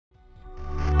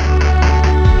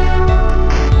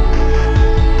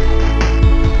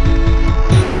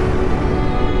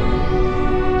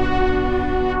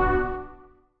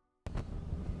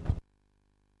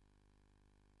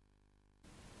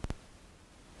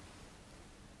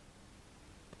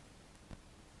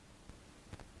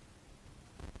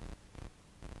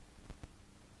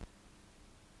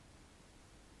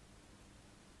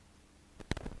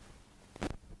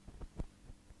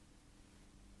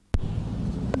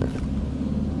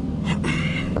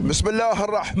بسم الله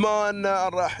الرحمن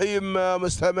الرحيم.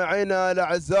 مستمعينا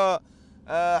الاعزاء،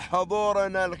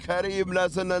 حضورنا الكريم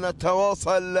لازلنا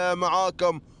نتواصل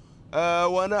معاكم،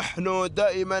 ونحن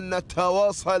دائما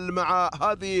نتواصل مع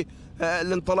هذه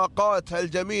الانطلاقات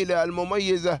الجميلة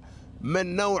المميزة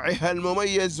من نوعها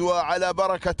المميز. وعلى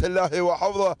بركة الله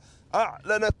وحفظه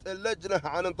أعلنت اللجنة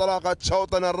عن انطلاقة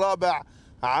شوطنا الرابع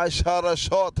عشر،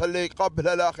 الشوط اللي قبل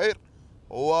الأخير،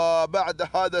 وبعد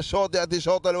هذا الشوط يأتي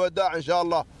شوط الوداع إن شاء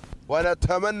الله.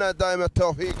 ونتمنى دائما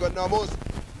التوفيق والناموس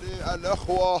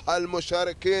للأخوة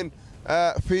المشاركين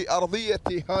في أرضية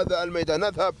هذا الميدان.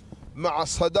 نذهب مع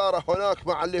الصدارة هناك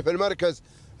مع اللي في المركز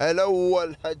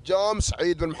الأول هجام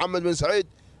سعيد بن محمد بن سعيد.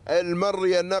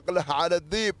 المري النقلة على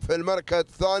الذيب. في المركز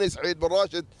الثاني سعيد بن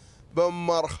راشد بن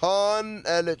مرخان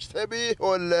الاجتبي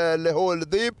اللي هو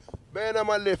الذيب.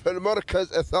 بينما اللي في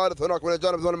المركز الثالث هناك من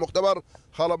الجانب ذون المختبر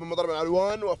خالد بن مضرب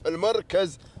العلوان. وفي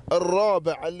المركز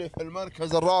الرابع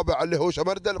اللي هو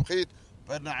شمردل بخيت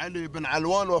بن علي بن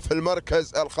علوان. وفي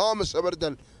المركز الخامس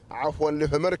اللي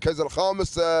في المركز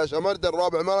الخامس شمردل.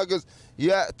 رابع مراكز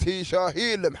ياتي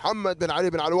شاهين محمد بن علي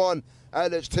بن علوان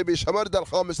الاجتبي شمردل.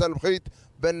 خامسا البخيت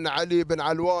بن علي بن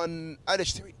علوان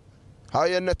الاجتبي.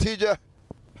 هاي النتيجه.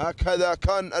 هكذا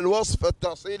كان الوصف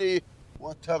التأصيلي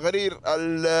والتغرير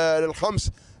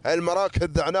للخمس المراكز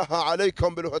دعناها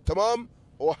عليكم بالوفاء التمام.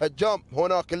 وهجام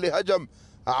هناك اللي هجم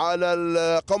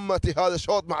على قمة هذا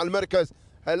الشوط مع المركز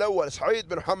الأول سعيد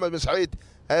بن محمد بن سعيد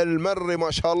المري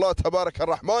ما شاء الله تبارك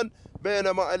الرحمن.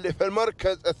 بينما اللي في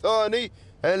المركز الثاني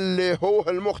اللي هو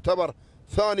المختبر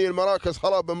ثاني المراكز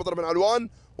خالد بن مضرب بن علوان.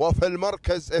 وفي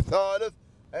المركز الثالث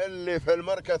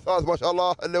ما شاء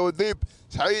الله اللي هو الذيب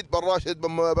سعيد بن راشد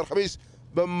بن خميس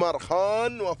بن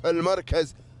مرخان. وفي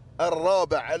المركز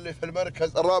الرابع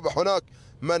هناك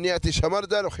من ياتي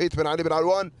شمردل وخيت بن علي بن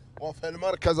علوان. وفي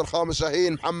المركز الخامس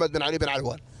شاهين محمد بن علي بن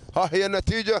علوان. ها هي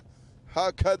النتيجه.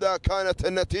 هكذا كانت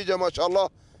النتيجه ما شاء الله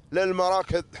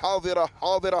للمراكز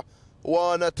حاضره.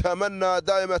 ونتمنى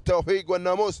دائما التوفيق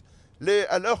والناموس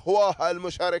للاخوه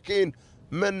المشاركين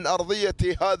من ارضيه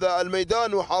هذا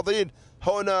الميدان وحاضرين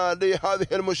هنا لهذه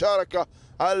المشاركه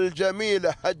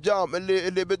الجميله. هجام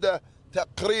اللي بدا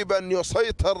تقريبا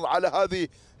يسيطر على هذه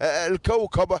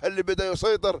الكوكبه، اللي بدا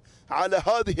يسيطر على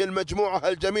هذه المجموعه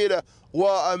الجميله،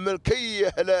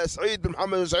 وملكيه لسعيد بن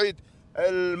محمد بن سعيد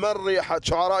المري احد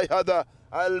شعراء هذا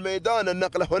الميدان.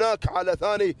 النقله هناك على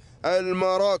ثاني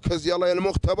المراكز يلا يا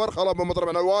المختبر خالد بن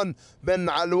مضرب بن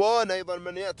علوان ايضا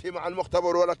من ياتي مع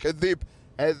المختبر. ولك الذيب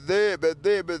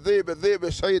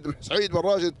سعيد بن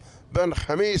راشد بن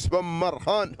خميس بن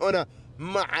مرخان هنا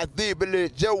مع الذيب اللي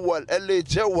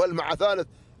تجول مع ثالث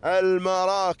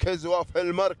المراكز. وفي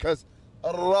المركز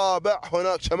الرابع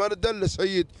هناك شمردل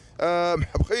سعيد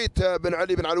بخيت بن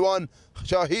علي بن علوان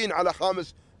شاهين على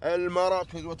خامس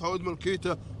المراكز. وتعود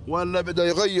ملكيته ولا بدا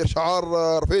يغير شعار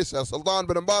رفيسه سلطان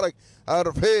بن مبارك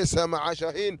رفيسه مع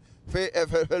شاهين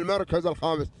في المركز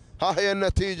الخامس. ها هي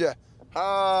النتيجه.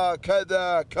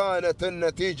 هكذا كانت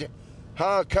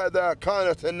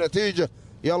النتيجه.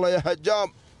 يلا يا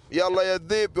هجام يلا يا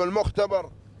الذيب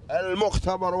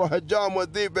المختبر وهجام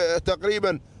والذيب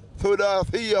تقريبا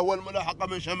ثلاثيه. والملاحقه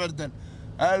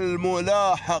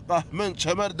من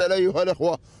شمردل ايها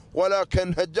الاخوه.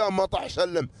 ولكن هجام ما طاع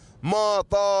يسلم ما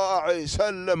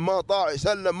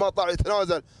طاع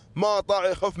يتنازل ما طاع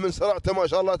يخف من سرعته ما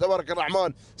شاء الله تبارك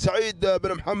الرحمن. سعيد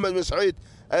بن محمد بن سعيد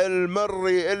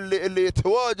المري اللي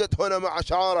يتواجد هنا مع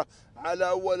شعاره على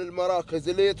اول المراكز،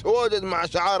 اللي يتواجد مع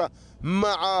شعاره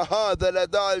مع هذا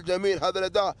الاداء الجميل هذا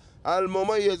الاداء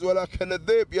المميز. ولكن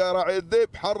الذيب يا راعي الذيب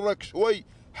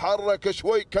حرك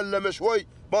شوي كلم شوي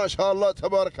ما شاء الله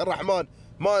تبارك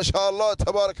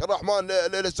الرحمن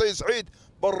للسيد سعيد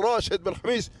بن راشد بن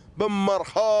خميس بن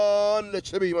مرخان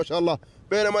الاجتبي ما شاء الله.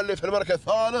 بينما اللي في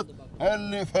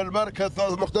المركز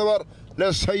الثالث مختبر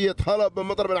للسيد خالد بن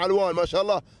مضرب العلوان ما شاء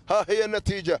الله. ها هي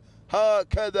النتيجه.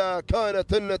 هكذا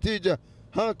كانت النتيجه.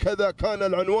 هكذا كان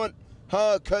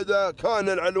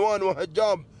العنوان.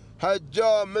 وهجام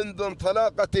منذ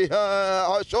انطلاقته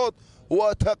الشوط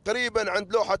وتقريبا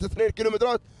عند لوحه 2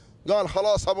 كيلومترات قال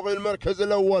خلاص ابغي المركز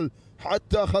الاول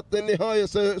حتى خط النهايه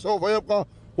سوف يبقى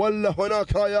ولا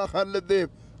هناك راي اخر للذيب.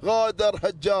 غادر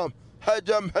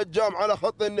هجام على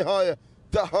خط النهايه.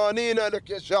 تهانينا لك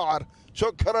يا شاعر.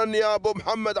 شكرا يا ابو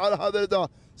محمد على هذا الاداء.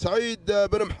 سعيد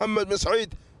بن محمد بن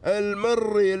سعيد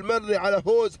المري على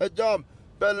فوز هجام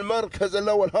بالمركز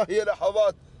الاول. ها هي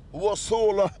لحظات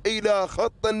وصوله الى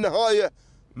خط النهايه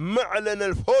معلن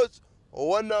الفوز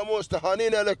والناموس.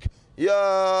 تهانينا لك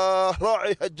يا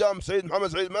راعي هجام سعيد محمد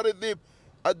سعيد المري. الذيب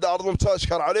ادى عرض ممتاز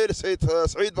شكر عليه لسيد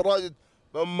سعيد بن راشد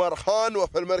بن مرخان.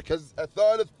 وفي المركز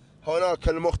الثالث هناك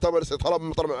المختبر طلب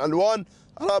من طلب الالوان.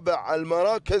 رابع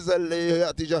المراكز اللي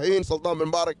ياتي جاهين سلطان بن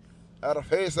مبارك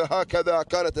رفيسه. هكذا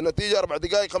كانت النتيجه 4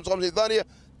 دقائق 55 ثانيه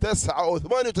 9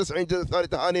 و98 جزء ثاني.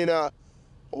 تهانينا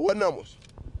والناموس.